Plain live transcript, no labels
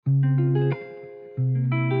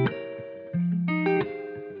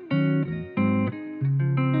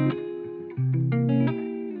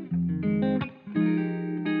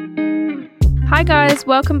Hi guys,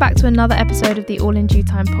 welcome back to another episode of the All in Due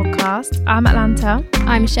Time podcast. I'm Atlanta.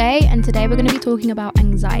 I'm Shay, and today we're going to be talking about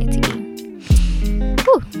anxiety.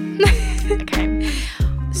 Okay.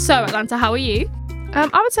 So Atlanta, how are you? I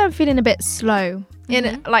would say I'm feeling a bit slow. I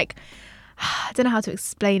don't know how to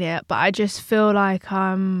explain it, but I just feel like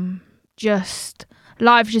life's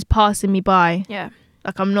just passing me by. Yeah.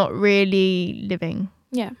 Like I'm not really living.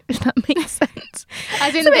 Yeah. If that makes sense.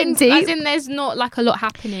 As in, there's not like a lot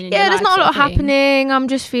happening in your There's life, not a sort lot of thing. happening. I'm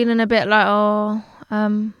just feeling a bit like,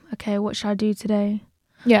 okay, what should I do today?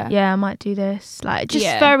 Yeah, I might do this. Like, just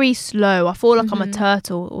very slow. I feel like I'm a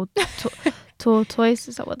turtle or tortoise.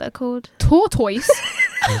 Is that what they're called? Tortoise?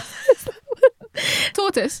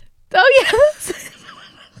 Tortoise? Oh, yeah.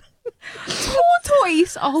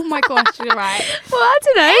 Tortoise? Oh my gosh, you're right. Well, I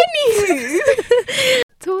don't know.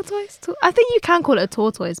 Tortoise? I think you can call it a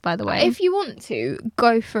tortoise, by the way. If you want to,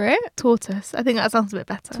 go for it. Tortoise. I think that sounds a bit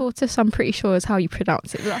better. Tortoise, I'm pretty sure is how you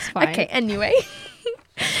pronounce it, but that's fine. Okay, anyway.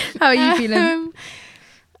 How are you feeling?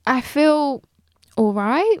 I feel all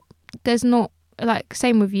right. There's not,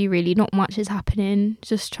 same with you really, not much is happening.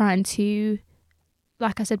 Just trying to,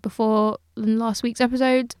 like I said before in last week's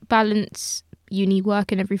episode, balance uni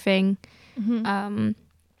work and everything. Mm-hmm. And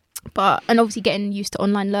obviously getting used to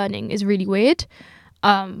online learning is really weird.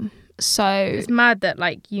 So it's mad that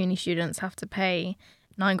uni students have to pay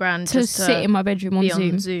 $9,000 to sit in my bedroom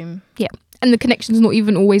on Zoom. Yeah. And the connection's not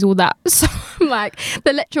even always all that. So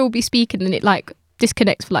the lecturer will be speaking and it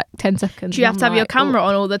disconnects for 10 seconds. Do you have to have your camera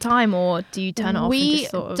on all the time, or do you turn it off and just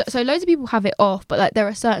sort of... So loads of people have it off, but there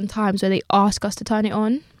are certain times where they ask us to turn it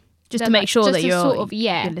on. Just to make sure that you're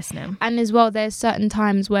you're listening. And as well, there's certain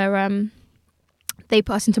times where they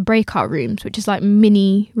put us into breakout rooms, which is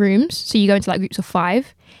mini rooms. So you go into groups of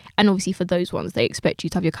 5. And obviously for those ones, they expect you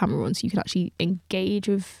to have your camera on so you can actually engage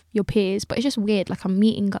with your peers. But it's just weird. I'm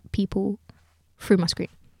meeting people through my screen.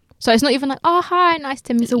 So it's not even oh, hi, nice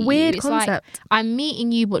to meet you. It's a weird concept. I'm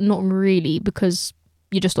meeting you, but not really, because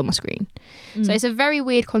you're just on my screen. So it's a very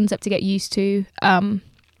weird concept to get used to. Are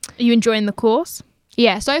you enjoying the course?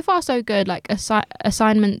 Yeah, so far so good.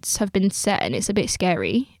 Assignments have been set and it's a bit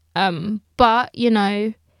scary. But,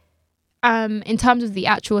 in terms of the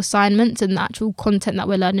actual assignments and the actual content that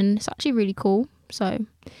we're learning, it's actually really cool. So,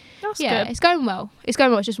 that's good. It's going well. It's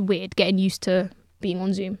just weird getting used to being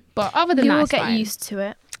on Zoom. But other than that, you'll it's get fine. used to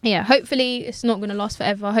it. Yeah, hopefully it's not going to last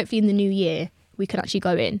forever. Hopefully in the new year we can actually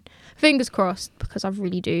go in. Fingers crossed, because I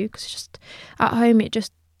really do. Because just at home, it's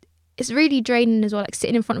really draining as well.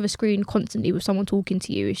 Sitting in front of a screen constantly with someone talking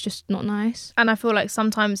to you is just not nice. And I feel like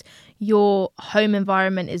sometimes your home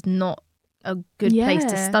environment is not a good place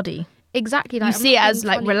to study. Exactly. You see it as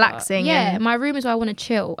relaxing. Yeah, my room is where I want to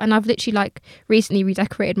chill. And I've literally recently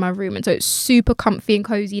redecorated my room. And so it's super comfy and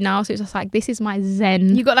cozy now. So it's just this is my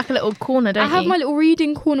zen. You got a little corner, don't you? I have my little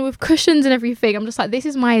reading corner with cushions and everything. I'm just this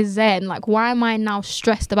is my zen. Why am I now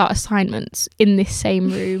stressed about assignments in this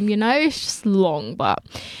same room? It's just long, but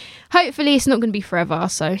hopefully it's not going to be forever.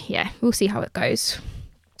 So yeah, we'll see how it goes.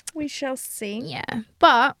 We shall see. Yeah.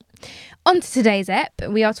 But on to today's ep,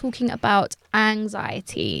 we are talking about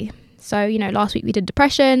anxiety. So, last week we did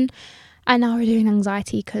depression and now we're doing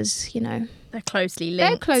anxiety because, they're closely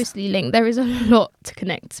linked. There is a lot to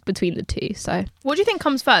connect between the two. So what do you think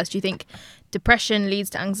comes first? Do you think depression leads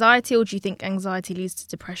to anxiety, or do you think anxiety leads to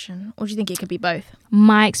depression? Or do you think it could be both?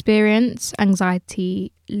 My experience,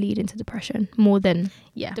 anxiety lead into depression more than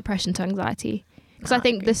depression to anxiety. Because I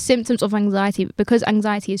think the symptoms of anxiety, because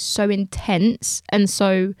anxiety is so intense and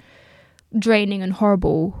so draining and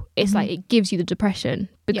horrible, it's it gives you the depression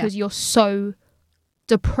because you're so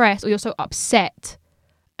depressed or you're so upset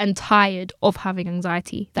and tired of having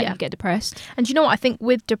anxiety that you get depressed. And you know what? I think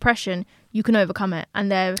with depression, you can overcome it. And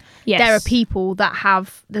there are people that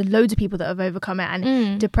there are loads of people that have overcome it.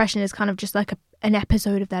 And depression is kind of just an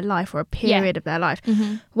episode of their life or a period of their life.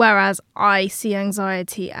 Mm-hmm. Whereas I see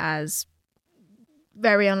anxiety as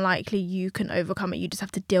very unlikely you can overcome it. You just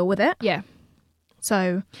have to deal with it. Yeah.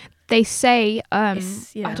 So they say, I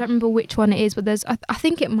don't remember which one it is, but I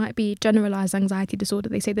think it might be generalized anxiety disorder.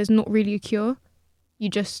 They say there's not really a cure. You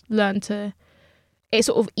just learn to, it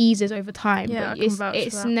sort of eases over time. Yeah, but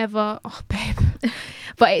it's never,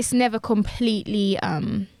 but it's never completely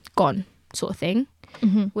gone sort of thing,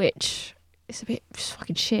 which is a bit just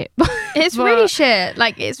fucking shit. It's really shit.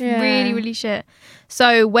 It's really, really shit.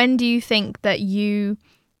 So when do you think that you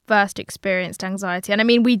first experienced anxiety? And I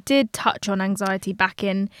mean, we did touch on anxiety back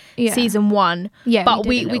in season 1, but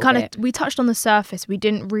we touched on the surface. We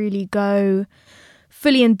didn't really go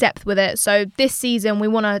fully in depth with it. So this season we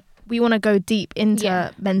want to go deep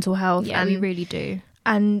into mental health. And we really do.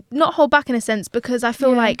 And not hold back in a sense, because I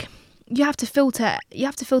feel like you have to filter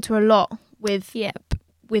a lot with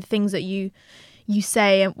things that you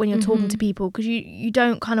say when you're talking to people, because you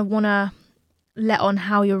don't kind of want to let on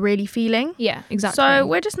how you're really feeling. Yeah, exactly. So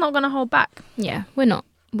we're just not going to hold back. Yeah, we're not.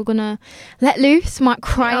 We're going to let loose, might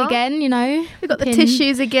cry again, you know. We've got the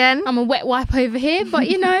tissues again. I'm a wet wipe over here, but,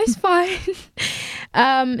 you know, it's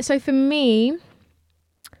fine. So for me,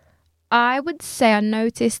 I would say I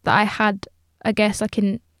noticed that I had, I guess, like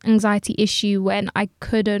an anxiety issue when I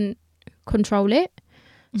couldn't control it.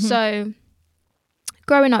 So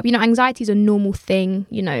growing up, you know, anxiety is a normal thing,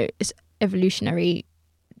 you know, it's evolutionary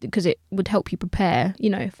because it would help you prepare, you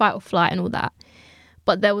know, fight or flight and all that.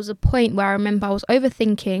 But there was a point where I remember I was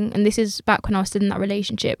overthinking, and this is back when I was still in that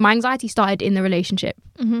relationship. My anxiety started in the relationship.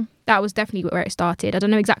 That was definitely where it started. I don't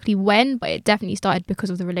know exactly when, but it definitely started because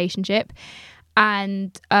of the relationship.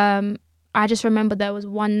 And I just remember there was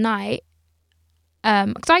one night,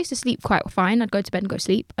 because I used to sleep quite fine. I'd go to bed and go to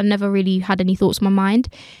sleep. I never really had any thoughts in my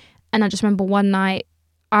mind. And I just remember one night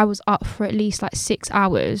I was up for at least like 6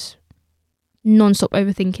 hours, non-stop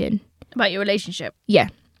overthinking. About your relationship? Yeah.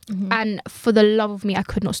 And for the love of me, I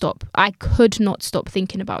could not stop. I could not stop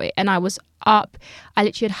thinking about it. And I was up. I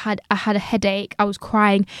literally had a headache. I was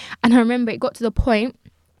crying. And I remember it got to the point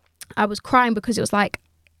I was crying because it was like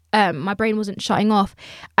my brain wasn't shutting off.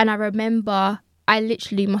 And I remember I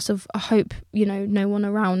literally must have, I hope, you know, no one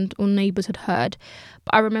around or neighbours had heard.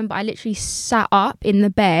 But I remember I literally sat up in the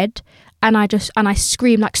bed and I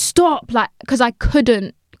screamed like, stop, like, because I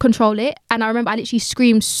couldn't control it. And I remember I literally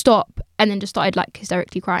screamed stop and then just started like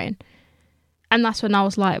hysterically crying. And that's when I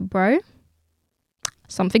was like, bro,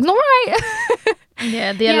 something's not right.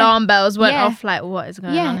 Yeah, the alarm bells went off, like, what is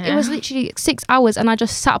going on here? It was literally 6 hours and I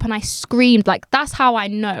just sat up and I screamed. Like, that's how I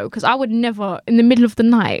know, because I would never in the middle of the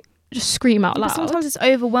night just scream out loud. But sometimes it's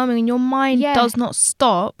overwhelming and your mind does not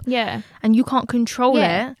stop. Yeah. And you can't control it.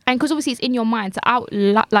 And because obviously it's in your mind, so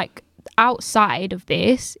outside of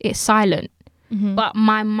this, it's silent. But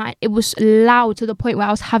my mind, it was loud to the point where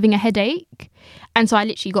I was having a headache. And so I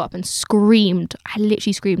literally got up and screamed. I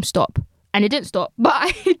literally screamed stop. And it didn't stop, but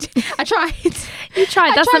I tried. You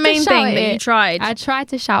tried. That's the main thing, that you tried. I tried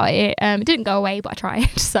to shout at it. It didn't go away, but I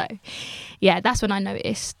tried. So, yeah, that's when I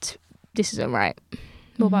noticed this isn't right.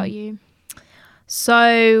 What about you?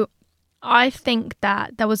 So, I think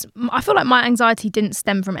that I feel like my anxiety didn't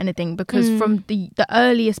stem from anything, because from the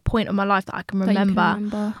earliest point of my life that I can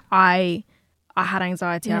remember, I had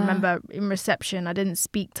anxiety. Yeah. I remember in reception, I didn't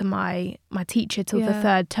speak to my teacher till the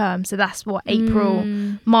third term. So that's what,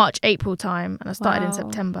 March, April time. And I started in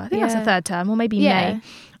September. I think that's the third term, or maybe May.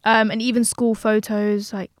 And even school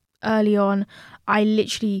photos, like early on, I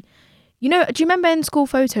literally, you know, do you remember in school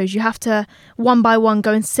photos, you have to one by one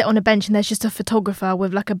go and sit on a bench and there's just a photographer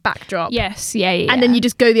with like a backdrop. Yes, yeah. And then you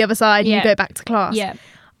just go the other side and you go back to class. Yeah.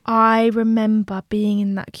 I remember being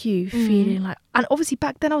in that queue, feeling like, and obviously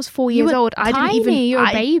back then I was 4 years old. You're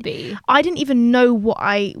a baby. I didn't even know what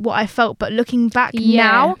I felt, but looking back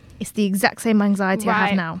now, it's the exact same anxiety I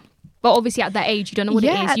have now. But obviously at that age, you don't know what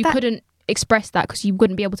it is. You couldn't express that because you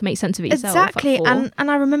wouldn't be able to make sense of it yourself. Exactly. And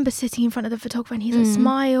I remember sitting in front of the photographer and he's like,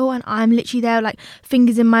 smile, and I'm literally there like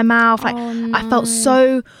fingers in my mouth. Like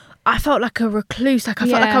I felt like a recluse. Like I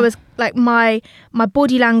felt like I was like my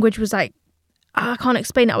body language was like, I can't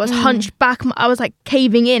explain it. I was hunched back. I was like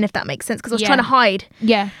caving in, if that makes sense, because I was trying to hide.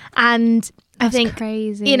 Yeah. And I think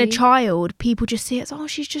crazy. In a child, people just see it as, oh,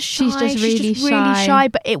 she's just shy. She's just really shy.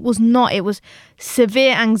 But it was not. It was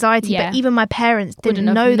severe anxiety. Yeah. But even my parents didn't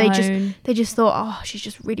know. They just thought, oh, she's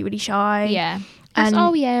just really, really shy. Yeah. And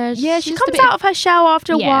she comes out of her shell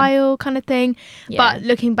after a while, kind of thing. Yeah. But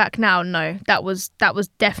looking back now, no, that was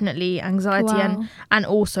definitely anxiety and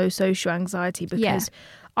also social anxiety, because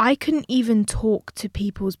I couldn't even talk to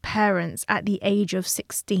people's parents at the age of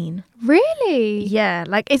 16. Really? Yeah,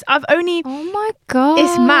 like I've only. Oh my god!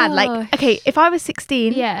 It's mad. Like, okay, if I was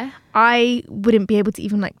 16, I wouldn't be able to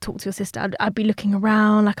even like talk to your sister. I'd be looking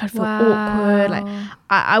around, like I'd feel awkward. Like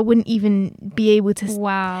I wouldn't even be able to.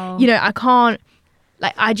 Wow. You know, I can't.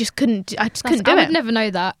 Like I just couldn't. I just couldn't do it. I would never know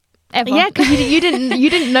that. Ever. Yeah, because you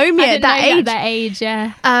didn't know me at that age. At that age,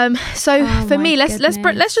 yeah. So for me, let's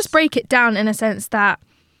just break it down in a sense that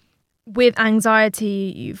with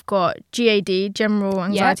anxiety, you've got GAD, general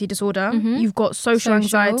anxiety disorder. You've got social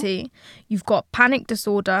anxiety. You've got panic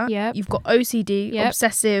disorder. You've got OCD,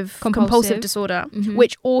 obsessive compulsive disorder,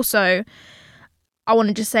 which also I want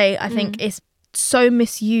to just say I think is so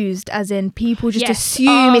misused, as in people just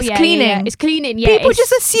assume it's cleaning. It's cleaning. People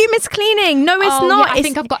just assume it's cleaning. No, it's not. I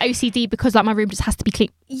think I've got OCD because like my room just has to be clean.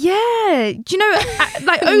 Yeah, do you know,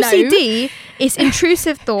 like OCD It's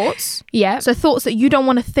intrusive thoughts. Yeah. So thoughts that you don't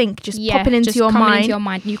want to think just popping into your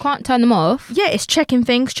mind. You can't turn them off. Yeah, it's checking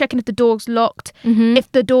things, checking if the door's locked. Mm-hmm.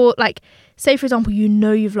 If the door, like, say for example, you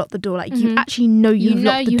know you've locked the door. Like, you actually know you've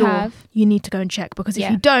locked the door. You need to go and check, because if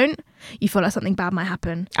you don't, you feel like something bad might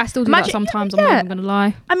happen. I still do that sometimes. I'm not even gonna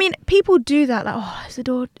lie. I mean, people do that. Like, oh, is the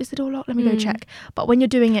door locked? Let me go check. But when you're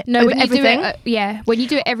doing it, when you do it, when you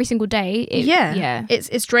do it every single day,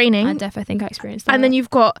 it's draining. I definitely think I experienced that. And then you've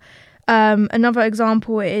got another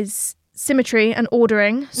example is symmetry and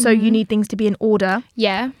ordering. So you need things to be in order.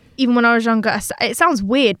 Yeah. Even when I was younger, it sounds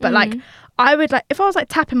weird, but like, I would, like, if I was like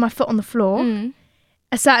tapping my foot on the floor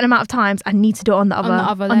a certain amount of times, I need to do it on the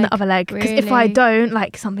other leg, because if I don't,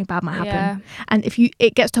 like, something bad might happen. And if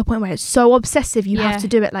it gets to a point where it's so obsessive, you have to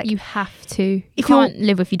do it. Like, you have to. You can't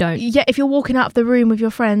live if you don't. Yeah, if you're walking out of the room with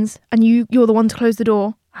your friends and you're the one to close the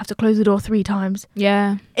door, I have to close the door 3 times.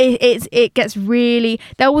 Yeah. It gets really...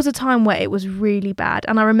 There was a time where it was really bad.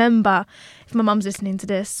 And I remember, if my mum's listening to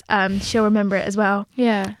this, she'll remember it as well.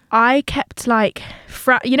 Yeah. I kept, like...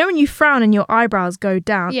 you know when you frown and your eyebrows go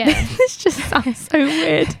down? Yeah. This just sounds so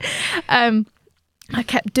weird. I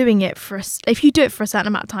kept doing it if you do it for a certain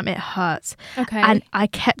amount of time, it hurts. Okay. And I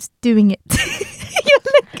kept doing it.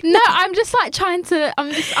 No, I'm just like trying to.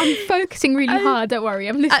 I'm focusing really hard. Don't worry,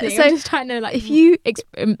 I'm listening. So I'm just trying to like. If you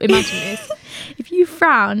imagine this, if you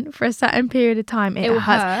frown for a certain period of time, it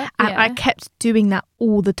hurts. And I kept doing that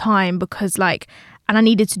all the time, because like, and I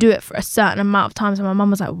needed to do it for a certain amount of time. So my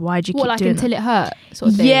mum was like, "Why'd you keep doing until that?" it hurt?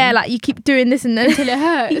 Sort of thing. Yeah, like you keep doing this and then until it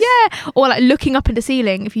hurts. Yeah, or like looking up in the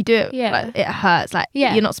ceiling. If you do it, like, it hurts. Like,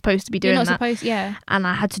 you're not supposed to be doing that. You're not supposed. Yeah. And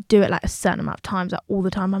I had to do it like a certain amount of times, like all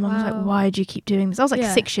the time. My mum was like, "Why'd you keep doing this?" I was like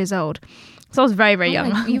 6 years old. So I was very, very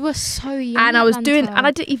young. You were so young. And I was and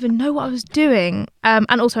I didn't even know what I was doing.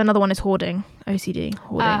 And also another one is hoarding, OCD,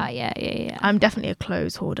 hoarding. Yeah. I'm definitely a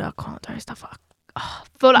clothes hoarder. I can't throw stuff up. I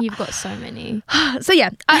feel like you've got so many. So yeah,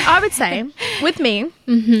 I would say with me,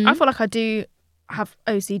 I feel like I do have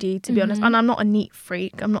OCD, to be honest. And I'm not a neat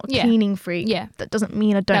freak. I'm not a cleaning freak. Yeah. That doesn't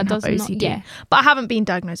mean I don't have OCD. But I haven't been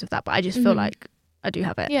diagnosed with that. But I just feel like I do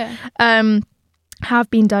have it. Yeah.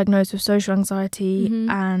 Have been diagnosed with social anxiety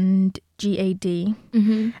and GAD.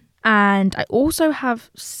 And I also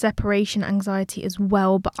have separation anxiety as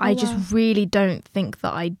well, but I just really don't think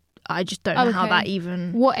that I just don't know how that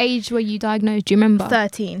even... What age were you diagnosed? Do you remember?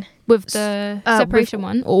 13. With the separation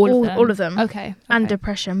one? Or all of them? All of them. Okay. And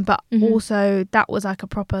depression. But also that was like a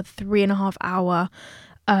proper 3.5 hour...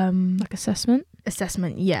 like assessment?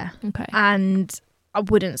 Assessment, yeah. Okay. And I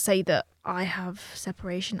wouldn't say that I have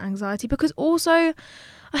separation anxiety, because also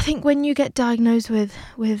I think when you get diagnosed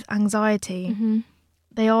with anxiety,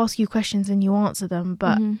 they ask you questions and you answer them,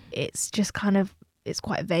 but it's just kind of... It's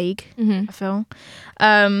quite vague, I feel.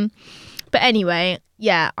 But anyway,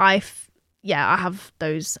 I have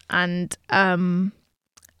those, and I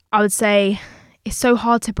would say it's so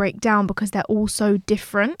hard to break down because they're all so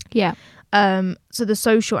different. Yeah. So the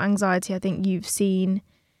social anxiety, I think you've seen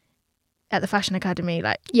at the Fashion Academy,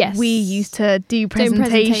 like, yes, we used to do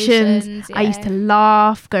presentations. I used to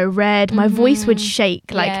laugh, go red, my voice would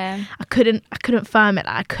shake, like I couldn't firm it,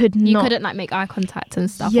 like I could not. You couldn't like make eye contact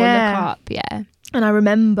and stuff or look up. And I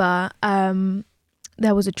remember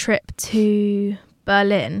there was a trip to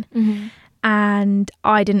Berlin, and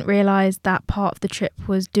I didn't realise that part of the trip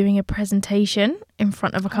was doing a presentation in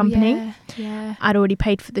front of a company. I'd already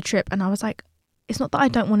paid for the trip, and I was like, it's not that I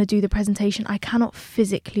don't want to do the presentation. I cannot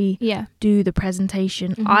physically do the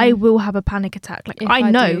presentation. I will have a panic attack. Like,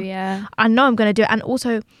 I know I'm going to do it. And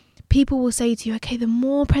also, people will say to you, okay, the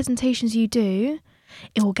more presentations you do,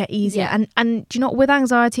 it will get easier. And do you know what? With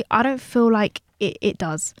anxiety, I don't feel like it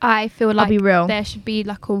does. I feel like I'll be real. There should be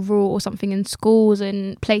like a rule or something in schools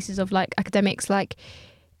and places of like academics, like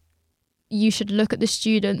you should look at the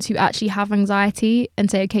students who actually have anxiety and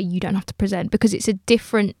say, okay, you don't have to present, because it's a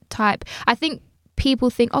different type. I think people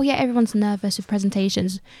think, oh yeah, everyone's nervous with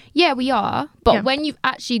presentations. Yeah, we are. But when you've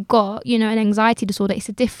actually got, you know, an anxiety disorder, it's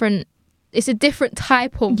a different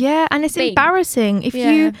type of and it's embarrassing. If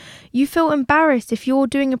you feel embarrassed if you're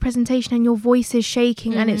doing a presentation and your voice is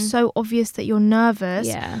shaking and it's so obvious that you're nervous,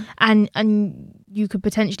 and you could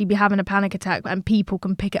potentially be having a panic attack and people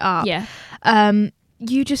can pick it up,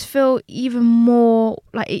 you just feel even more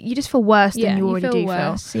like you just feel worse than you already do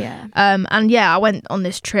feel. And I went on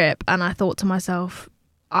this trip and I thought to myself,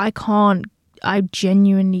 I can't I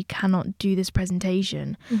genuinely cannot do this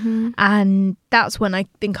presentation. And that's when I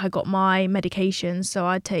think I got my medication. So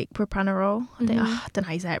I take propranolol. I don't know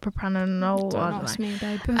how you say it, propranolol. Don't ask me,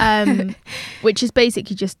 babe. Which is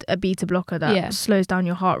basically just a beta blocker that slows down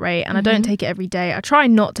your heart rate. And I don't take it every day. I try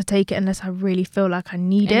not to take it unless I really feel like I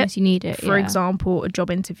need Unless you need it. For example, a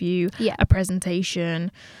job interview, a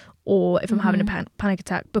presentation, or if I'm having a panic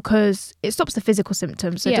attack, because it stops the physical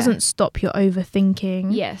symptoms. So it doesn't stop your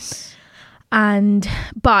overthinking. Yes.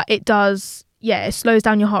 But it does, it slows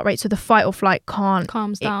down your heart rate. So the fight or flight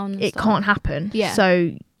calms down. It can't happen. Yeah.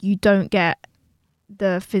 So you don't get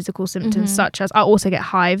the physical symptoms such as, I also get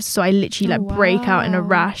hives. So I literally break out in a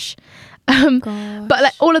rash. But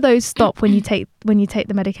like all of those stop when you take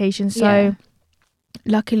the medication. So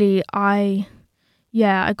luckily I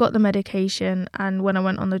got the medication, and when I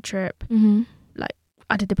went on the trip, like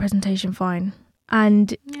I did the presentation fine.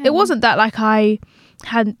 And it wasn't that like I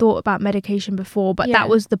hadn't thought about medication before, but that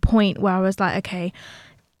was the point where I was like, okay,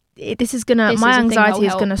 my anxiety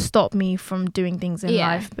is gonna stop me from doing things in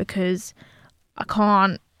life, because I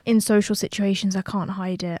can't, in social situations, I can't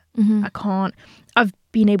hide it. I've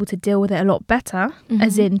been able to deal with it a lot better,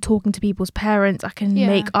 as in talking to people's parents. I can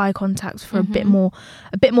make eye contact for a bit more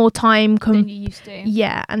time than you used to.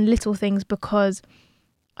 Yeah, and little things, because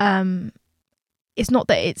it's not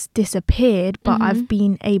that it's disappeared, but I've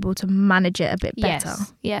been able to manage it a bit better.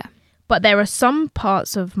 Yeah. But there are some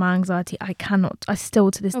parts of my anxiety I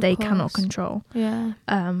still to this day cannot control. Yeah.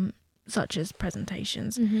 Such as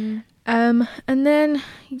presentations. And then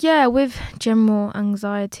with general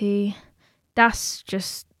anxiety, that's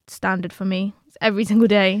just standard for me. It's every single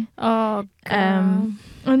day. Oh, and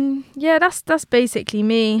that's basically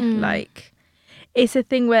me. Like, it's a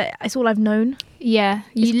thing where it's all I've known. Yeah,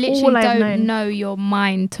 you literally don't know your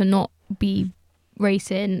mind to not be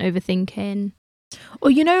racing, overthinking.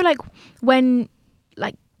 Or like when,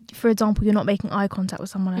 like, for example, you're not making eye contact with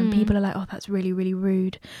someone and people are like, oh, that's really, really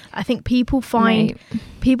rude. I think people find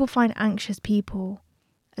anxious people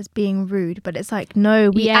as being rude, but it's like, no,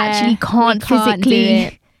 we actually can't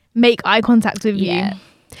physically make eye contact with you.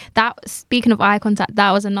 That, speaking of eye contact,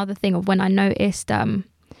 that was another thing of when I noticed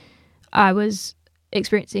I was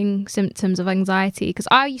experiencing symptoms of anxiety, because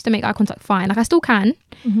I used to make eye contact fine, like I still can,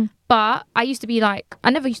 but I used to be like,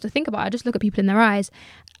 I never used to think about it, I just look at people in their eyes.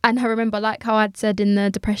 And I remember, like how I'd said in the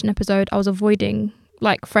depression episode, I was avoiding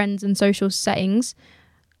like friends and social settings.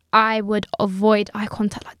 I would avoid eye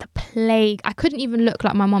contact like the plague. I couldn't even look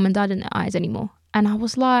like my mum and dad in their eyes anymore. And I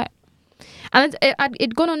was like, and it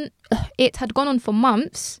had gone on for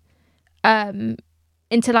months,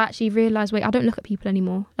 until I actually realised, wait, I don't look at people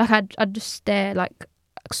anymore. Like I'd just stare like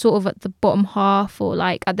sort of at the bottom half, or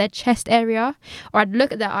like at their chest area, or I'd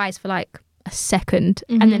look at their eyes for like a second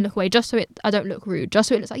and then look away, just so I don't look rude, just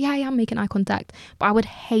so it looks like I'm making eye contact. But I would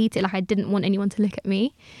hate it, like I didn't want anyone to look at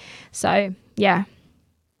me. So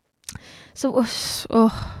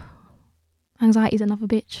anxiety's another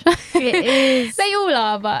bitch. It is. They all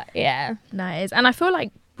are, but no, it is. And I feel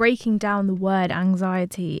like breaking down the word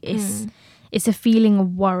anxiety is it's a feeling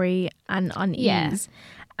of worry and unease,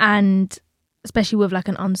 and especially with like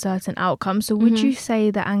an uncertain outcome. So would you say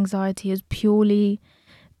that anxiety is purely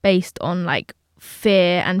based on like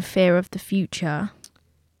fear of the future?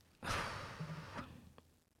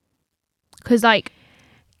 Because like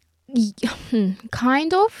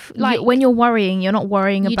kind of like when you're worrying, you're not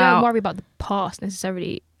worrying you about, don't worry about the past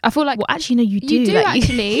necessarily. I feel like, well, actually no, you do like,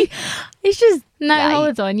 actually it's just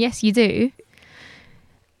hold on, yes you do.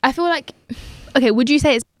 I feel like, okay, would you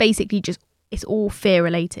say it's basically just, it's all fear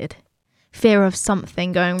related? Fear of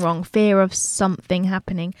something going wrong, fear of something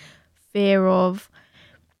happening, fear of,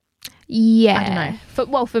 I don't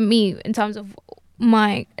know. For me, in terms of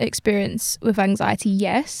my experience with anxiety,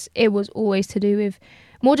 yes, it was always to do with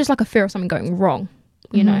more just like a fear of something going wrong,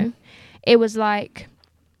 you know? It was like,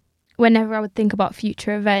 whenever I would think about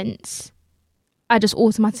future events, I just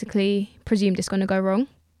automatically presumed it's going to go wrong.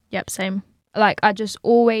 Yep, same. Like, I just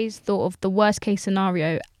always thought of the worst case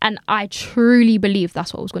scenario, and I truly believed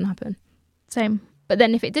that's what was going to happen. Same. But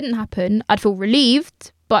then if it didn't happen, I'd feel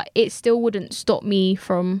relieved, but it still wouldn't stop me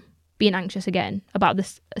from being anxious again about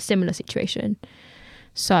a similar situation.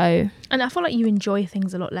 So, and I feel like you enjoy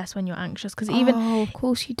things a lot less when you're anxious, because of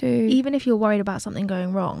course you do. Even if you're worried about something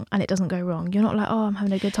going wrong and it doesn't go wrong, you're not like, oh, I'm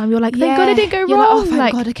having a good time. You're like, thank God it didn't go wrong. Like, oh,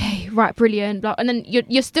 thank God, okay, right, brilliant. And then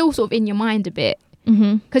you're still sort of in your mind a bit,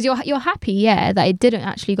 because you're happy, that it didn't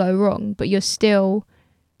actually go wrong, but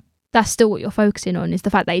that's still what you're focusing on, is the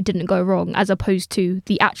fact that it didn't go wrong, as opposed to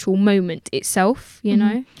the actual moment itself, you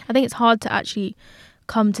know? I think it's hard to actually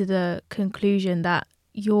come to the conclusion that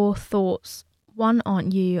your thoughts, one,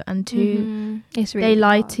 aren't you, and two, It's really they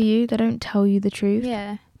lie hard. to you. They don't tell you the truth.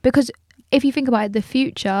 Yeah, because if you think about it, the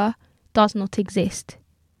future does not exist.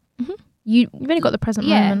 Mm-hmm. You've only got the present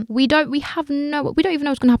moment. We don't even know what's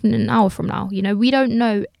going to happen in an hour from now. You know, we don't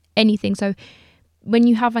know anything. So when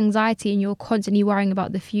you have anxiety and you're constantly worrying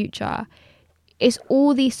about the future, it's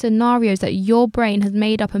all these scenarios that your brain has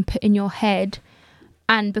made up and put in your head,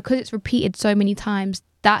 and because it's repeated so many times,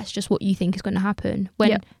 that's just what you think is going to happen,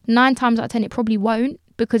 when 9 times out of 10 it probably won't,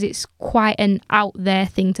 because it's quite an out there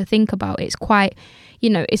thing to think about. It's quite,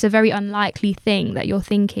 it's a very unlikely thing that you're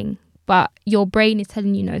thinking, but your brain is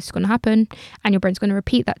telling you, no, it's going to happen, and your brain's going to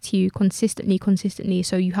repeat that to you consistently,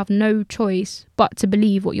 so you have no choice but to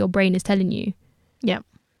believe what your brain is telling you. Yeah.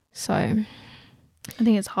 So I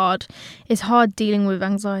think it's hard. It's hard dealing with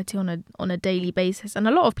anxiety on a daily basis, and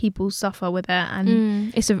a lot of people suffer with it.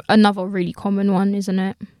 And it's another really common one, isn't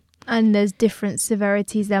it? And there's different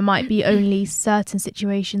severities. There might be only certain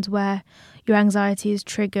situations where your anxiety is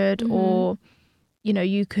triggered, or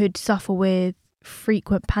you could suffer with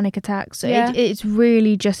frequent panic attacks. So it's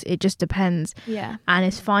really it just depends. Yeah. And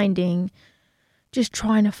it's trying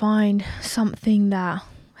to find something that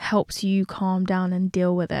helps you calm down and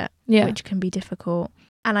deal with it, which can be difficult.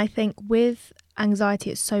 And I think with anxiety,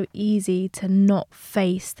 it's so easy to not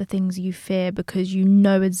face the things you fear, because you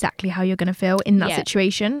know exactly how you're going to feel in that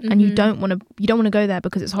situation, and you don't want to go there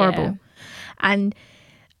because it's horrible. And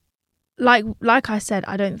like I said,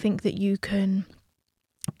 I don't think that you can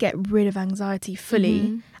get rid of anxiety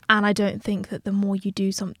fully, and I don't think that the more you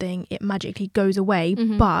do something it magically goes away,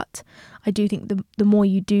 but I do think the more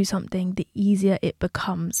you do something, the easier it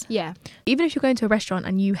becomes. Even if you're going to a restaurant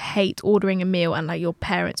and you hate ordering a meal, and like your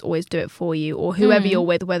parents always do it for you, or whoever you're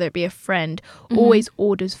with, whether it be a friend, always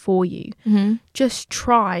orders for you, just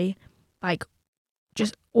try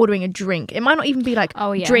just ordering a drink. It might not even be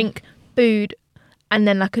drink, food, and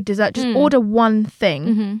then like a dessert. Just order one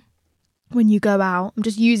thing when you go out. I'm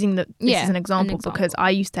just using this as an example, because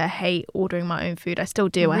I used to hate ordering my own food. I still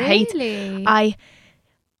do. Really? I hate.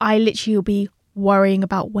 I literally will be worrying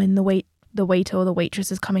about when the waiter or the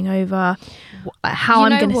waitress is coming over, how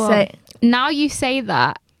I'm going to say. Now you say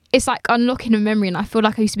that, it's like unlocking a memory, and I feel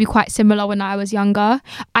like I used to be quite similar when I was younger.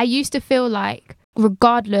 I used to feel like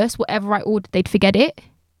regardless, whatever I ordered, they'd forget it.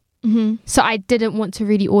 So I didn't want to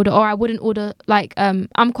really order, or I wouldn't order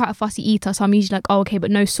I'm quite a fussy eater, so I'm usually like, oh, okay, but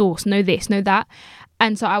no sauce, no this, no that.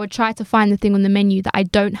 And so I would try to find the thing on the menu that I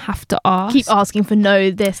don't have to ask. Keep asking for no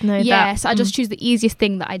this, no that. Yes, I just choose the easiest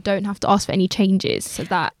thing that I don't have to ask for any changes, so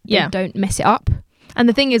that they don't mess it up. And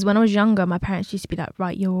the thing is, when I was younger, my parents used to be like,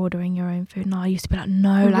 right, you're ordering your own food. And I used to be like,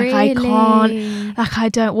 no, really? I can't, I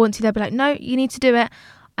don't want to. They'd be like, no, you need to do it.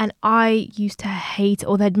 And I used to hate it,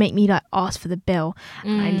 or they'd make me ask for the bill.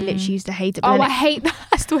 And I literally used to hate it. I hate that.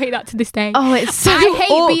 I still hate that to this day. Oh, it's so I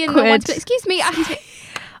hate awkward. being the one to, excuse me.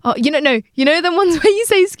 Oh, the ones where you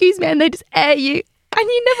say excuse me and they just air you and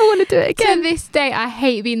you never want to do it again. To this day, I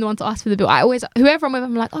hate being the one to ask for the bill. I always, whoever I'm with,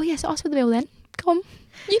 I'm like, oh yes, ask for the bill then. Go on,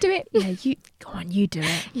 you do it. Yeah, go on, you do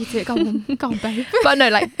it. You do it. Go on, babe. But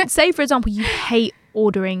no, say for example, you hate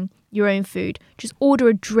ordering your own food. Just order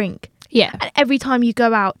a drink. Yeah. And every time you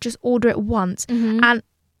go out, just order it once, and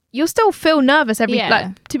you'll still feel nervous to be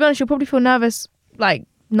honest, you'll probably feel nervous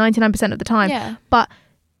 99% of the time. Yeah. But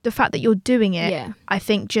the fact that you're doing it, I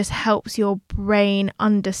think just helps your brain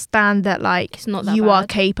understand that it's not that you bad. are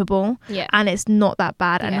capable, and it's not that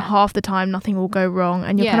bad, and half the time nothing will go wrong,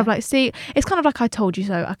 and you're kind of see, it's kind of like I told you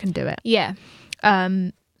so, I can do it. Yeah.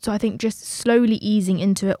 So I think just slowly easing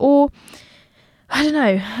into it, or I don't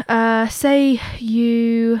know, say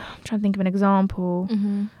I'm trying to think of an example.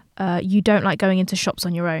 You don't like going into shops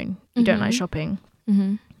on your own. You don't like shopping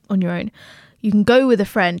on your own. You can go with a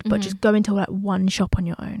friend, but just go into one shop on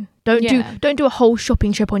your own. Don't do a whole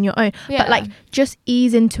shopping trip on your own. Yeah. But just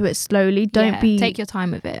ease into it slowly. Take your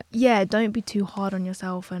time with it. Yeah, don't be too hard on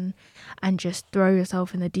yourself and just throw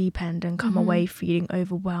yourself in the deep end and come away feeling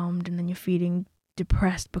overwhelmed, and then you're feeling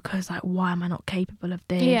depressed because why am I not capable of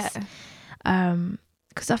this? Yeah.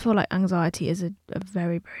 Because I feel like anxiety is a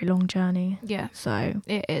very, very long journey. Yeah. So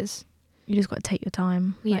it is. You just got to take your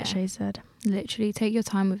time, like Shay said. Literally take your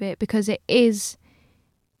time with it, because it is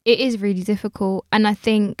really difficult. And I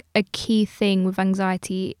think a key thing with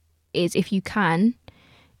anxiety is, if you can,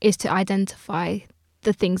 is to identify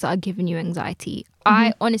the things that are giving you anxiety.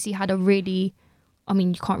 I honestly had you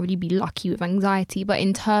can't really be lucky with anxiety, but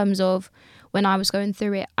in terms of when I was going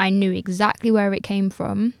through it, I knew exactly where it came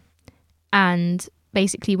from. And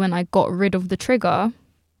basically when I got rid of the trigger,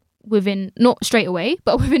 within, not straight away,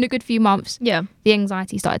 but within a good few months, the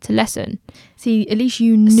anxiety started to lessen. See, at least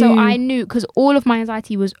you knew. So I knew, because all of my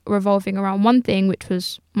anxiety was revolving around one thing, which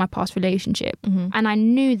was my past relationship. And I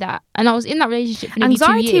knew that. And I was in that relationship for nearly 2 years.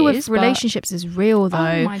 Anxiety with relationships is real, though.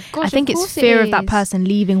 Oh my gosh, I think it's fear of that person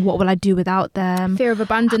leaving. What will I do without them? Fear of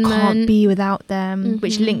abandonment. I can't be without them,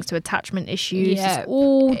 which links to attachment issues. Yeah. It's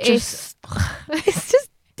all just... it's just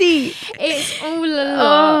deep. It's all a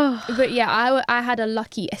lot. But yeah, I had a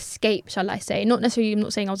lucky escape, shall I say. Not necessarily, I'm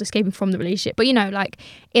not saying I was escaping from the relationship, but you know, like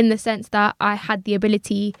in the sense that I had the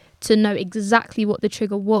ability to know exactly what the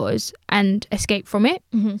trigger was and escape from it.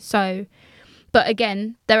 So, but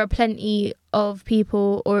again, there are plenty of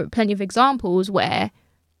people or plenty of examples where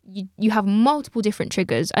you have multiple different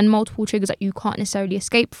triggers and multiple triggers that you can't necessarily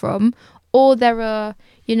escape from, or there are,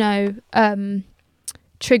 you know,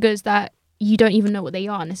 triggers that you don't even know what they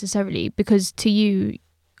are necessarily, because to you,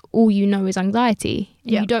 all you know is anxiety.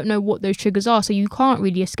 And you don't know what those triggers are, so you can't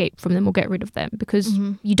really escape from them or get rid of them because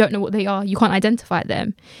you don't know what they are. You can't identify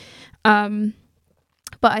them.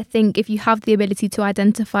 But I think if you have the ability to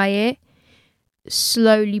identify it,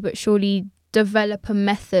 slowly but surely develop a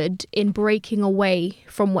method in breaking away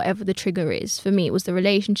from whatever the trigger is. For me, it was the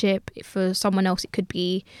relationship. For someone else, it could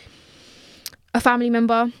be a family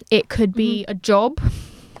member. It could be a job.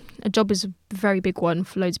 A job is a very big one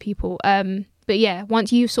for loads of people. But yeah,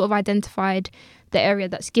 once you've sort of identified the area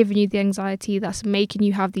that's giving you the anxiety, that's making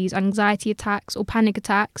you have these anxiety attacks or panic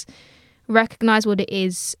attacks, recognize what it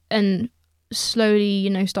is and slowly,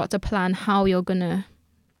 you know, start to plan how you're gonna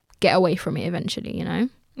get away from it eventually, you know?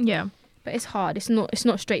 Yeah. But it's hard. It's not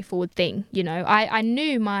a straightforward thing, you know. I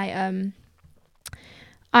knew my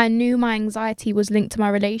anxiety was linked to my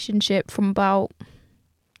relationship from about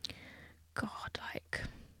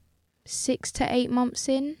 6 to 8 months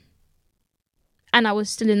in, and I was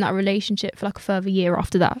still in that relationship for like a further year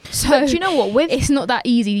after that. So but do you know what, it's not that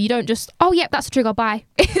easy. You don't just, oh yeah, that's a trigger, bye.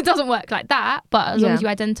 It doesn't work like that. But as long as you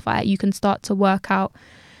identify it, you can start to work out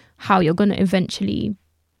how you're going to eventually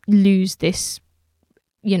lose this,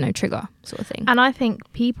 you know, trigger sort of thing. And I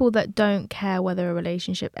think people that don't care whether a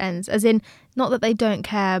relationship ends, as in not that they don't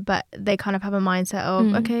care, but they kind of have a mindset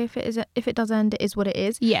of okay, if it does end, it is what it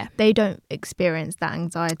is. Yeah, they don't experience that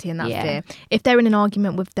anxiety and that fear. If they're in an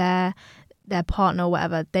argument with their partner or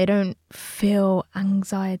whatever, they don't feel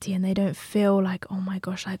anxiety and they don't feel like, oh my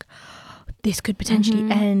gosh, like this could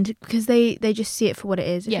potentially end, because they just see it for what it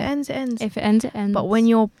is. If it ends, it ends. If it ends, it ends. But when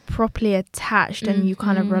you're properly attached and you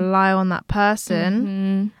kind of rely on that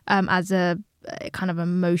person as a kind of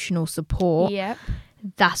emotional support,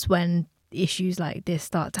 that's when issues like this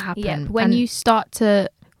start to happen. When you start to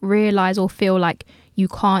realise or feel like you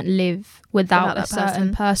can't live without a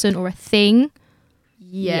certain person or a thing,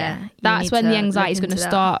 that's when the anxiety is going to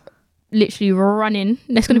start literally running.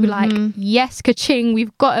 It's going to be like, yes, ka-ching,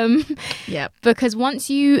 we've got them. Because once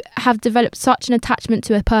you have developed such an attachment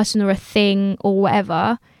to a person or a thing or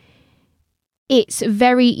whatever, it's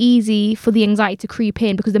very easy for the anxiety to creep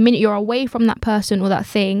in, because the minute you're away from that person or that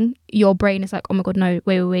thing, your brain is like, oh my god, no,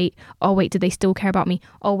 wait, oh wait, do they still care about me?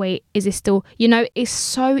 Oh wait, is this still, you know, it's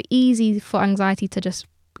so easy for anxiety to just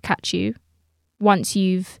catch you once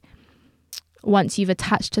you've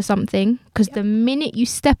attached to something, because the minute you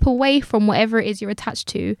step away from whatever it is you're attached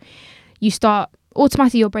to, you start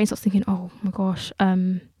automatically, your brain starts thinking, oh my gosh,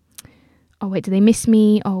 oh wait, do they miss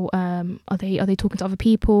me? Oh, are they talking to other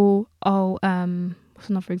people? Oh, what's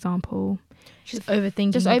another example? Just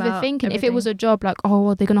overthinking. Everything. If it was a job, like, oh,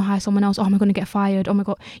 are they gonna hire someone else? Oh, am I gonna get fired? Oh my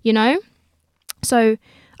god, you know. So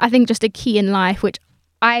I think just a key in life, which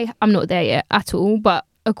I'm not there yet at all, but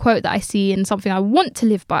a quote that I see and something I want to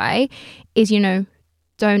live by is, you know,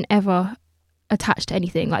 don't ever attach to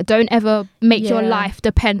anything. Like, don't ever make your life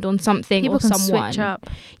depend on something or someone. Switch up.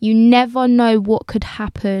 You never know what could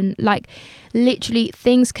happen. Like, literally,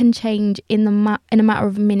 things can change in a matter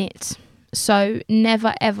of minutes. So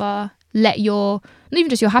never ever let not even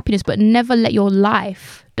just your happiness, but never let your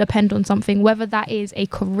life depend on something, whether that is a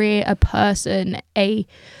career, a person, a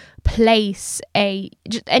place,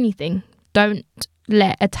 just anything. Don't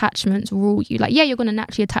let attachments rule you. Like, you're going to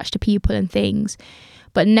naturally attach to people and things,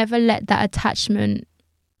 but never let that attachment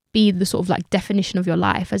be the sort of like definition of your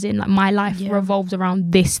life, as in like, my life revolves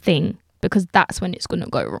around this thing, because that's when it's going to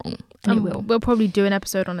go wrong. And it will. We'll probably do an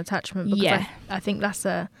episode on attachment, because I think that's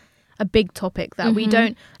a big topic that we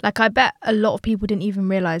don't, like, I bet a lot of people didn't even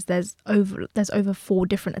realize there's over 4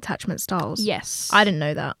 different attachment styles. Yes. I didn't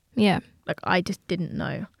know that. Yeah. Like, I just didn't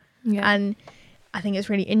know. Yeah. And I think it's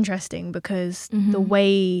really interesting, because the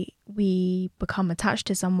way we become attached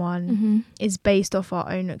to someone is based off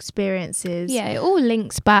our own experiences. Yeah, it all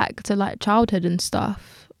links back to like childhood and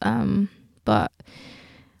stuff. But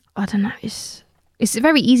I don't know, it's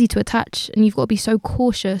very easy to attach, and you've got to be so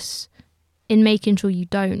cautious in making sure you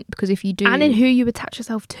don't, because if you do, and in who you attach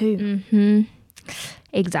yourself to.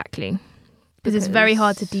 Exactly, because it's very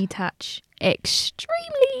hard to detach.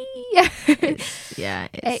 Extremely.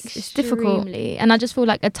 It's difficult. And I just feel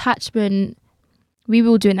like attachment, we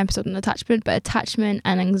will do an episode on attachment, but attachment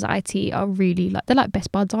and anxiety are really like, they're like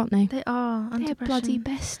best buds, aren't they? They are. They're bloody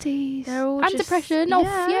besties. They're all and depression.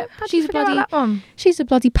 Yeah. Yep. She's a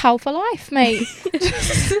bloody pal for life, mate.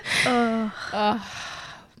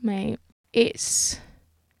 Mate, it's,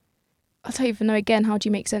 I don't even know, again, how do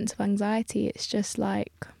you make sense of anxiety? It's just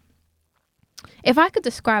like, if I could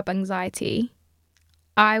describe anxiety,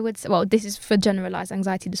 I would say, well, this is for generalized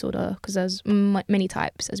anxiety disorder, because there's many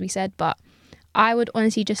types, as we said, but I would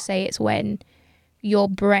honestly just say it's when your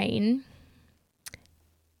brain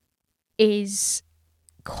is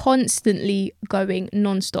constantly going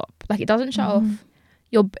non-stop. Like, it doesn't shut off.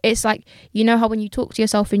 It's like, you know how when you talk to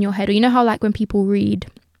yourself in your head, or you know how like when people read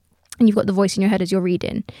and you've got the voice in your head as you're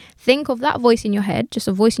reading, think of that voice in your head, just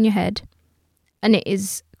a voice in your head, and it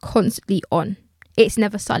is constantly on. It's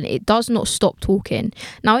never silent. It does not stop talking.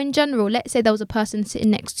 Now, in general, let's say there was a person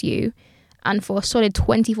sitting next to you, and for a solid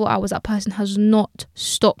 24 hours, that person has not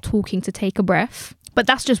stopped talking to take a breath. But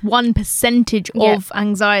that's just 1% of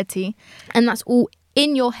anxiety. And that's all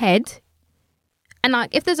in your head. And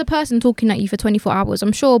like, if there's a person talking at you for 24 hours,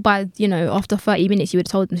 I'm sure by, after 30 minutes, you would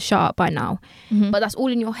have told them to shut up by now. But that's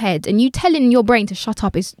all in your head. And you telling your brain to shut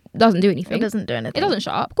up doesn't do anything. It doesn't do anything. It doesn't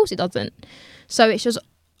shut up. Of course it doesn't. So it's just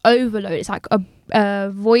overload. It's like a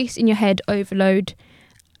voice in your head overload.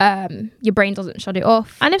 Your brain doesn't shut it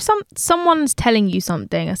off. And if someone's telling you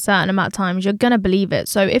something a certain amount of times, you're gonna believe it.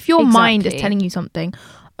 So if your mind is telling you something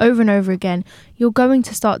over and over again, you're going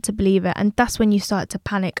to start to believe it, and that's when you start to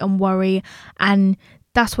panic and worry, and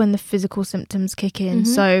that's when the physical symptoms kick in.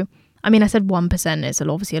 So I mean, I said 1%, it's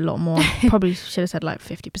obviously a lot more. Probably should have said like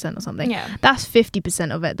 50% or something. Yeah. That's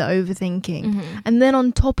 50% of it, the overthinking. And then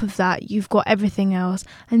on top of that, you've got everything else.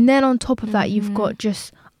 And then on top of that, you've got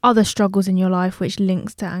just other struggles in your life, which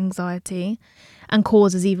links to anxiety and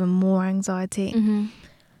causes even more anxiety.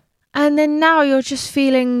 And then now you're just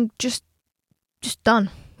feeling just done.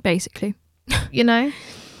 Basically.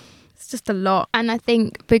 It's just a lot. And I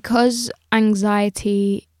think because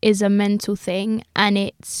anxiety is a mental thing and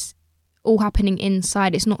it's all happening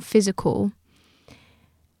inside, it's not physical,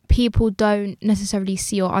 people don't necessarily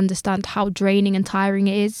see or understand how draining and tiring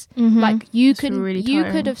it is. Like you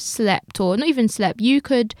could have slept, or not even slept, you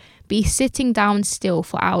could be sitting down still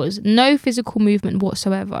for hours, no physical movement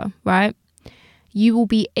whatsoever, right? You will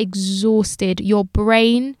be exhausted. Your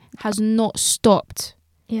brain has not stopped.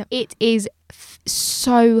 It is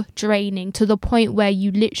so draining to the point where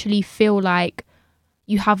you literally feel like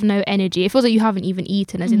you have no energy. It feels like you haven't even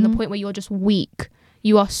eaten, as in the point where you're just weak.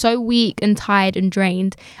 You are so weak and tired and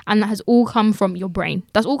drained, and that has all come from your brain.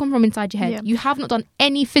 That's all come from inside your head. You have not done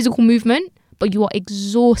any physical movement, but you are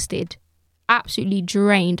exhausted, absolutely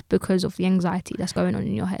drained because of the anxiety that's going on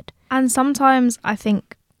in your head. And sometimes I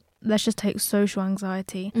think, let's just take social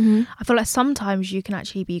anxiety. I feel like sometimes you can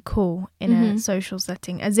actually be cool in a social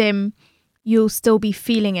setting, as in you'll still be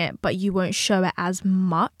feeling it, but you won't show it as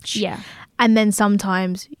much. And then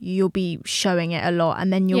sometimes you'll be showing it a lot,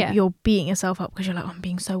 and then you're beating yourself up because you're like, oh, I'm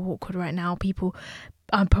being so awkward right now.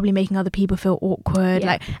 I'm probably making other people feel awkward.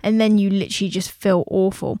 And then you literally just feel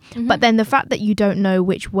awful. But then the fact that you don't know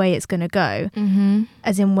which way it's going to go,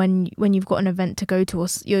 as in when you've got an event to go to, or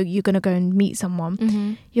you're going to go and meet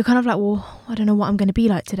someone, you're kind of like, well, I don't know what I'm going to be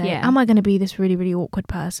like today. Am I going to be this really, really awkward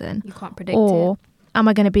person? You can't predict it. Or am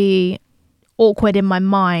I going to be awkward in my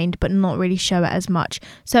mind but not really show it as much?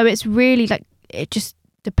 So it's really like, it just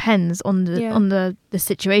depends on the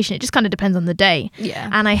situation. It just kind of depends on the day.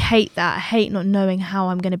 And I hate that. I hate not knowing how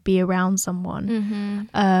I'm going to be around someone,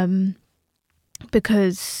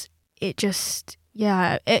 because it just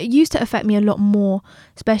it used to affect me a lot more,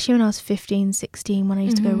 especially when I was 15, 16, when I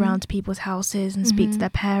used to go around to people's houses and speak to their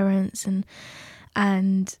parents,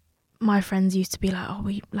 and my friends used to be like, oh,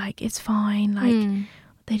 it's fine, like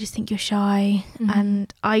they just think you're shy.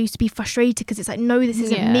 And I used to be frustrated because it's like, no, this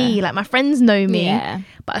isn't me. Like, my friends know me.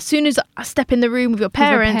 But as soon as I step in the room with your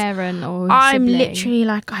parents, or I'm sibling, literally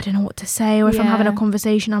like, I don't know what to say. Or if I'm having a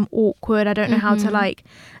conversation, I'm awkward. I don't know how to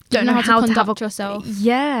don't know how to conduct yourself.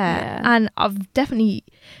 And I've definitely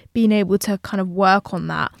been able to kind of work on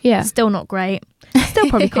that. Still not great. Still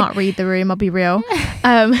probably can't read the room, I'll be real.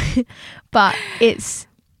 But it's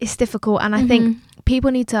difficult. And I think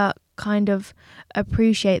people need to kind of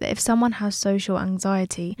appreciate that if someone has social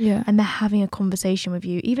anxiety and they're having a conversation with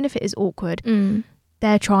you, even if it is awkward,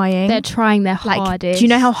 they're trying their hardest. Do you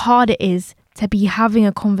know how hard it is to be having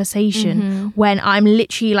a conversation when I'm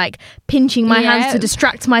literally like pinching my hands to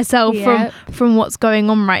distract myself from what's going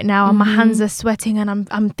on right now, and my hands are sweating, and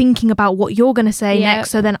I'm thinking about what you're going to say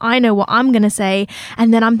next, so then I know what I'm going to say,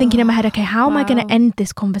 and then I'm thinking in my head, okay, how am I going to end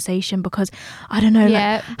this conversation, because I don't know,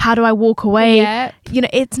 like, how do I walk away? You know,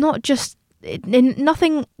 it's not just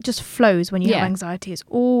nothing just flows when you have anxiety. It's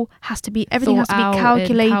all everything has to be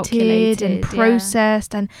calculated and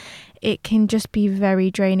processed, and it can just be very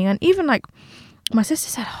draining. And even like my sister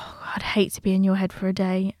said, oh, I'd hate to be in your head for a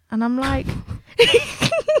day, and I'm like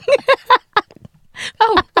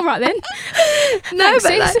oh, all right then. No,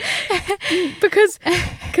 thanks, but like,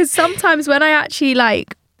 because sometimes when I actually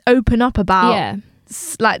like open up about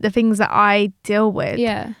like the things that I deal with,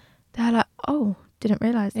 they're like, oh, didn't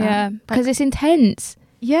realize that. Because it's intense.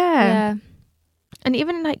 And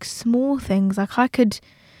even like small things, like I could,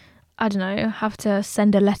 I don't know, have to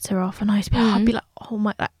send a letter off, and I'd be like, oh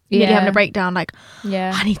my, like nearly having a breakdown, like,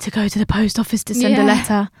 I need to go to the post office to send a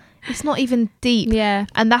letter. It's not even deep.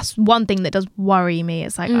 And that's one thing that does worry me.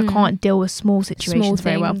 It's like I can't deal with small situations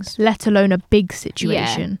very well, let alone a big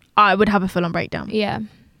situation. I would have a full-on breakdown.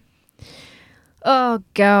 Oh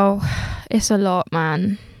girl, it's a lot,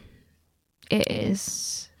 man. It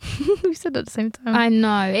is. We said at the same time. I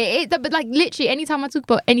know but like literally anytime I talk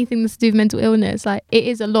about anything that's to do with mental illness, like it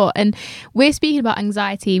is a lot. And we're speaking about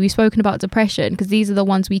anxiety, we've spoken about depression, because these are the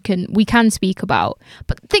ones we can speak about.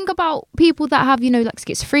 But think about people that have, you know, like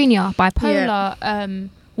schizophrenia, bipolar,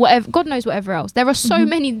 whatever, God knows whatever else. There are so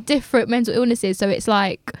many different mental illnesses, so it's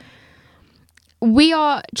like we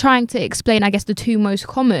are trying to explain, I guess, the two most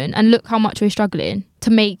common, and look how much we're struggling to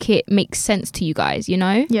make it make sense to you guys, you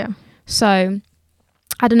know? So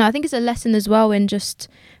I don't know, I think it's a lesson as well in just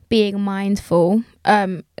being mindful.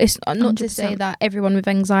 It's not 100%. To say that everyone with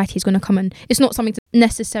anxiety is going to come, and it's not something to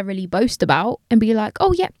necessarily boast about and be like,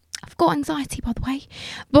 oh yeah, I've got anxiety, by the way.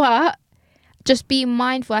 But just be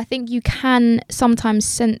mindful. I think you can sometimes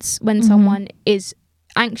sense when someone is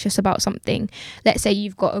anxious about something. Let's say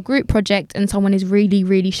you've got a group project and someone is really,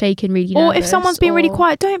 really shaking, really nervous. Or if someone's being really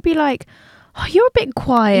quiet, don't be like, oh, you're a bit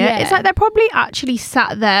quiet. It's like they're probably actually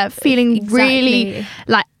sat there feeling really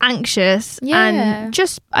like anxious. And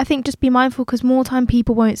I think just be mindful, because more time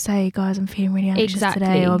people won't say, guys, I'm feeling really anxious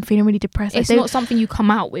today, or I'm feeling really depressed. It's not something you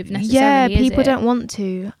come out with necessarily. People don't want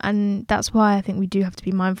to, and that's why I think we do have to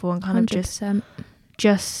be mindful and kind 100%. Of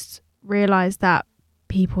just realize that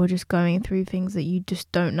people are just going through things that you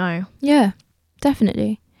just don't know. Yeah,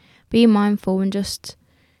 definitely. Be mindful, and just,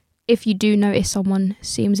 if you do notice someone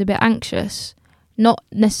seems a bit anxious, not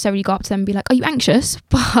necessarily go up to them and be like, are you anxious?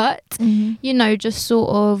 But, you know, just sort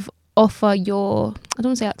of offer your, I don't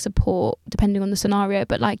want to say like support, depending on the scenario,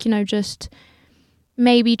 but like, you know, just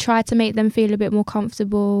maybe try to make them feel a bit more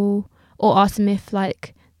comfortable, or ask them if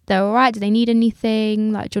like they're all right, do they need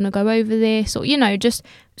anything? Like, do you want to go over this? Or, you know, just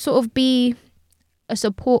sort of be a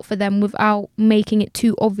support for them without making it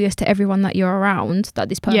too obvious to everyone that you're around that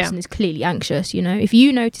this person is clearly anxious. You know, if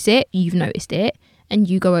you notice it, you've noticed it, and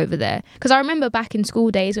you go over there. Because I remember back in school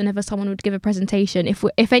days, whenever someone would give a presentation,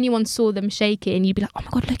 if anyone saw them shaking, you'd be like, oh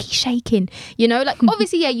my god, look, he's shaking, you know, like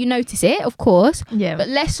obviously you notice it, of course, but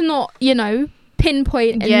let's not, you know,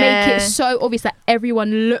 pinpoint and make it so obvious that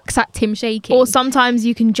everyone looks at him shaking. Or sometimes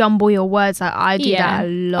you can jumble your words. Like I do that a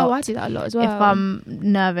lot. Oh, I do that a lot as well. If I'm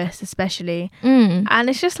nervous, especially. And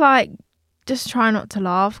it's just like, just try not to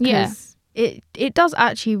laugh, because it does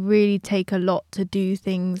actually really take a lot to do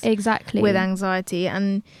things with anxiety,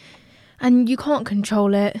 and you can't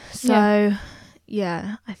control it. So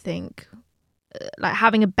I think like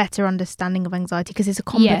having a better understanding of anxiety, because it's a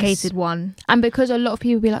complicated one, and because a lot of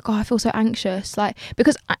people be like, oh, I feel so anxious, like,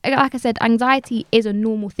 because like I said, anxiety is a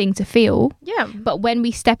normal thing to feel, but when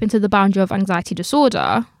we step into the boundary of anxiety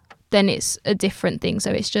disorder, then it's a different thing.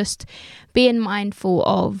 So it's just being mindful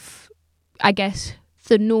of, I guess,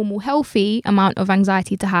 the normal healthy amount of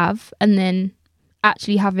anxiety to have, and then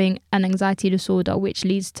actually having an anxiety disorder, which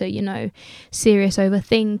leads to, you know, serious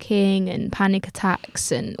overthinking and panic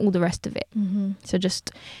attacks and all the rest of it. So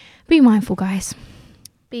just be mindful, guys.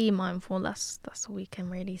 Be mindful. That's all we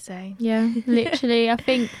can really say. Yeah, literally. I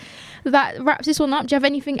think that wraps this one up. Do you have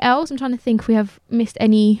anything else? I'm trying to think if we have missed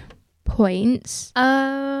any points.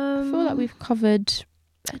 I feel like we've covered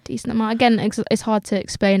a decent amount. Again, it's hard to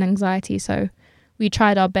explain anxiety, so we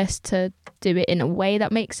tried our best to do it in a way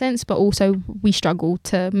that makes sense, but also we struggle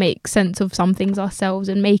to make sense of some things ourselves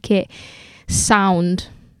and make it sound,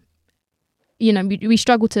 you know, we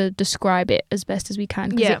struggle to describe it as best as we can,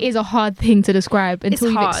 because it is a hard thing to describe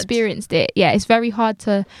until you've experienced it. It's very hard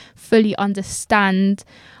to fully understand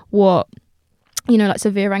what you know, like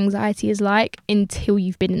severe anxiety is like until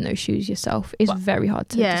you've been in those shoes yourself. It's very hard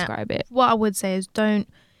to describe it. What I would say is don't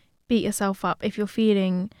beat yourself up if you're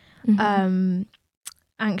feeling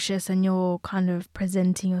anxious and you're kind of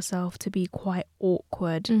presenting yourself to be quite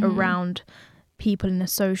awkward around people in a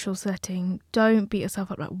social setting. Don't beat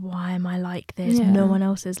yourself up like, why am I like this? No one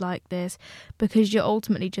else is like this, because you're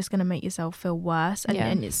ultimately just going to make yourself feel worse,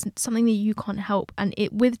 and it's something that you can't help, and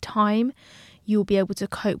it with time you'll be able to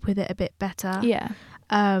cope with it a bit better.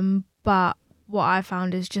 But what I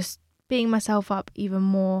found is just beating myself up even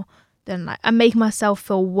more than like, and making myself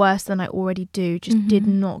feel worse than I already do just did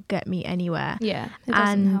not get me anywhere. It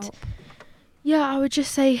doesn't help. I would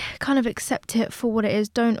just say kind of accept it for what it is.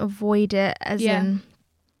 Don't avoid it as in,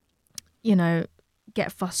 you know,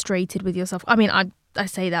 get frustrated with yourself. I mean, I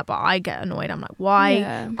say that, but I get annoyed. I'm like,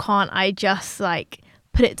 why can't I just like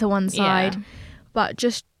put it to one side? But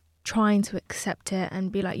just trying to accept it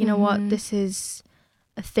and be like, you know what, this is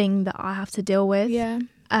a thing that I have to deal with.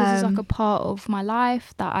 This is like a part of my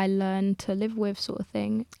life that I learned to live with, sort of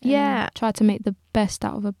thing. Try to make the best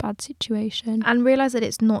out of a bad situation and realize that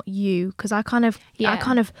it's not you, because I kind of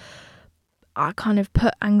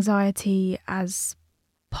put anxiety as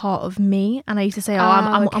part of me, and I used to say,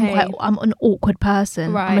 I'm an awkward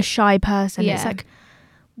person, I'm a shy person. It's like,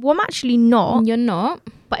 well, I'm actually not. You're not,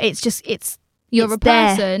 but it's you're a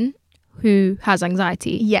person who has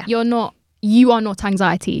anxiety. You are not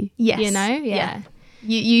anxiety. You know.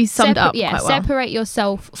 You summed up quite well. Separate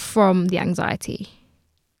yourself from the anxiety,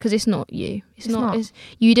 because it's not you. It's not.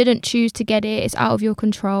 You didn't choose to get it. It's out of your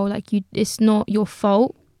control. Like it's not your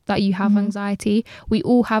fault that you have anxiety. We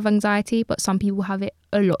all have anxiety, but some people have it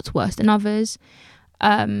a lot worse than others.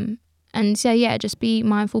 And so just be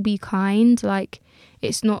mindful, be kind. Like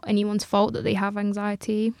it's not anyone's fault that they have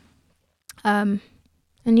anxiety. And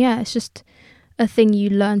it's just a thing you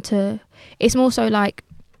learn to. It's more so like,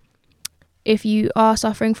 if you are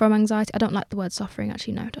suffering from anxiety, I don't like the word suffering,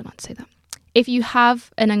 actually, no, I don't like to say that. If you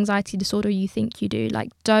have an anxiety disorder, you think you do, like,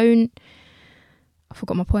 I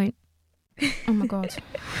forgot my point. Oh my God.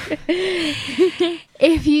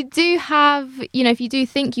 If you do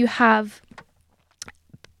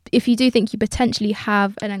think you potentially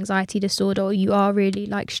have an anxiety disorder, or you are really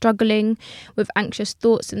like struggling with anxious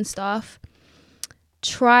thoughts and stuff,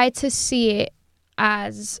 try to see it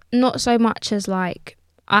as not so much as like,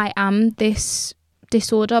 I am this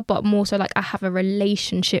disorder, but more so like I have a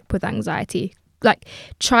relationship with anxiety. Like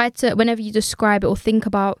try to, whenever you describe it or think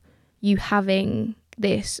about you having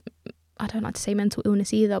this, I don't like to say mental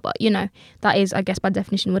illness either, but you know, that is, I guess, by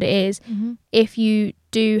definition what it is. If you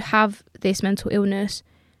do have this mental illness,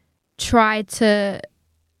 try to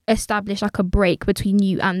establish like a break between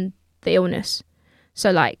you and the illness.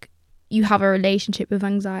 So like you have a relationship with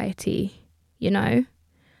anxiety, you know,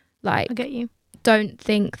 like I get you. Don't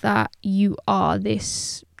think that you are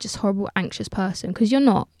this just horrible anxious person, because you're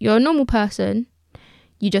not. You're a normal person.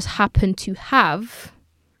 You just happen to have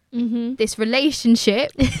this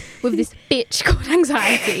relationship with this bitch called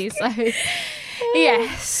anxiety. So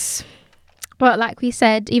yes, but like we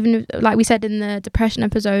said in the depression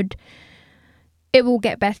episode, it will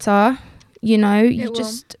get better. You know, you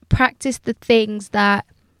just practice the things that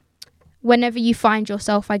whenever you find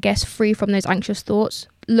yourself, I guess, free from those anxious thoughts,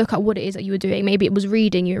 look at what it is that you were doing. Maybe it was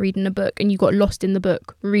reading. You were reading a book and you got lost in the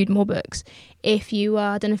book. Read more books. If you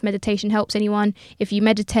I don't know if meditation helps anyone. If you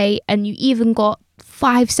meditate and you even got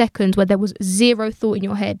 5 seconds where there was zero thought in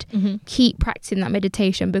your head, keep practicing that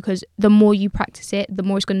meditation, because the more you practice it, the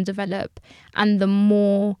more it's going to develop, and the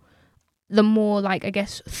more like, I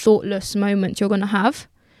guess, thoughtless moments you're going to have.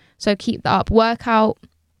 So keep that up. Work out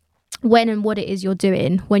when and what it is you're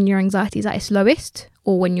doing when your anxiety is at its lowest,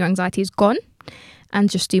 or when your anxiety is gone, and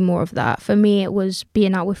just do more of that. For me, it was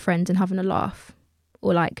being out with friends and having a laugh,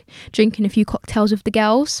 or like drinking a few cocktails with the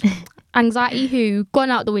girls. Anxiety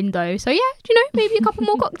gone out the window. So maybe a couple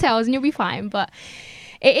more cocktails and you'll be fine. But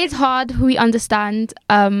it is hard, we understand,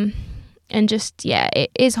 and just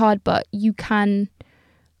it is hard, but you can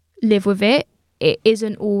live with it. It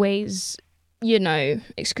isn't always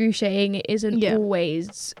excruciating. It isn't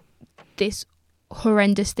always this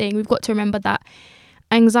horrendous thing. We've got to remember that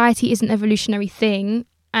anxiety is an evolutionary thing,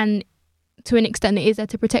 and to an extent it is there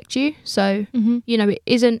to protect you. So it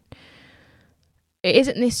isn't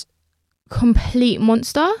this complete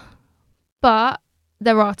monster, but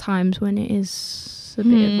there are times when it is a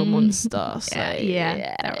bit of a monster. So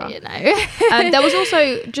there are. There was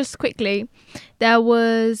also, just quickly,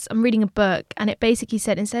 I'm reading a book, and it basically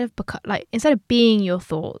said instead of being your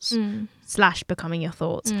thoughts / becoming your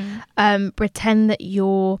thoughts, pretend that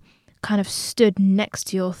you're kind of stood next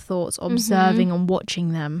to your thoughts, observing and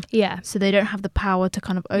watching them. Yeah. So they don't have the power to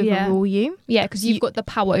kind of overrule you. Yeah, because you've got the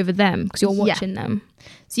power over them because you're watching them.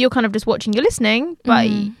 So you're kind of just watching, you're listening, but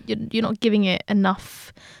you're not giving it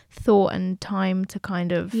enough thought and time to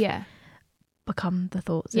kind of become the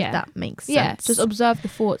thoughts, if that makes sense. Yeah, just observe the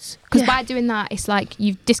thoughts. Because by doing that, it's like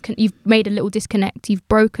you've made a little disconnect. You've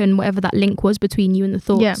broken whatever that link was between you and the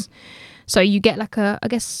thoughts. Yeah. So you get like I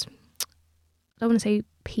don't want to say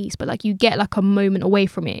peace, but like you get like a moment away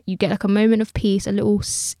from it. You get like a moment of peace, a little,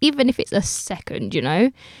 even if it's a second, you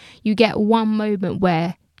know, you get one moment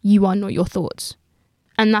where you are not your thoughts.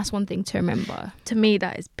 And that's one thing to remember. To me,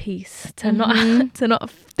 that is peace. To not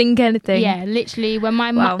think anything. Yeah, literally. When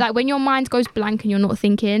when your mind goes blank and you're not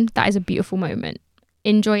thinking, that is a beautiful moment.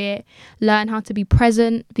 Enjoy it. Learn how to be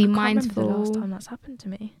present. Be mindful. I can't remember the last time that's happened to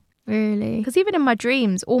me. Really? Because even in my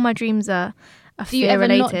dreams, all my dreams are do you ever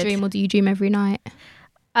not dream, or do you dream every night?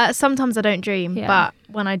 Sometimes I don't dream, but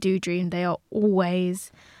when I do dream, they are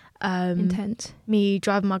always intense. Me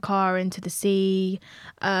driving my car into the sea,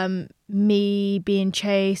 me being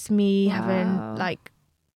chased, me having like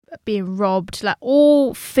being robbed, like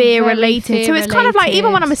all fear related. So it's kind of like,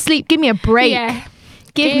 even when I'm asleep, give me a break. Yeah.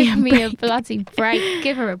 Give me a bloody break.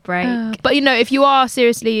 Give her a break. But you know, if you are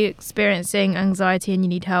seriously experiencing anxiety and you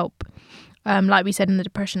need help, like we said in the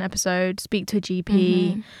depression episode, speak to a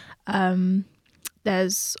GP.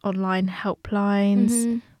 There's online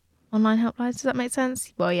helplines. Online helplines, does that make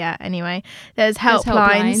sense? Well, yeah, anyway. There's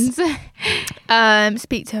helplines.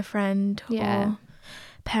 Speak to a friend or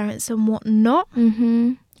parents and whatnot.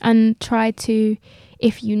 And try to,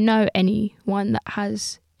 if you know anyone that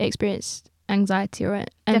has experienced anxiety or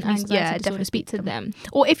anxiety disorder, speak to them.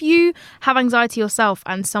 Or if you have anxiety yourself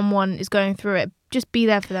and someone is going through it, just be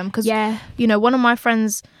there for them. Because, you know, one of my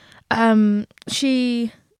friends, she's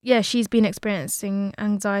been experiencing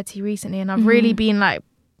anxiety recently, and I've really been like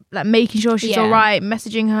making sure she's all right,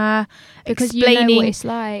 messaging her, because explaining you know what it's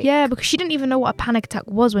like. Yeah, because she didn't even know what a panic attack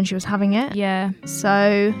was when she was having it. Yeah.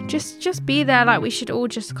 So just be there. Like, we should all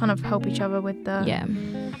just kind of help each other with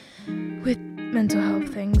with mental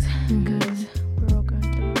health things, because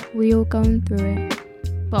we're all going through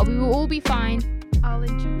it. But we will all be fine. I'll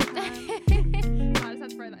enjoy.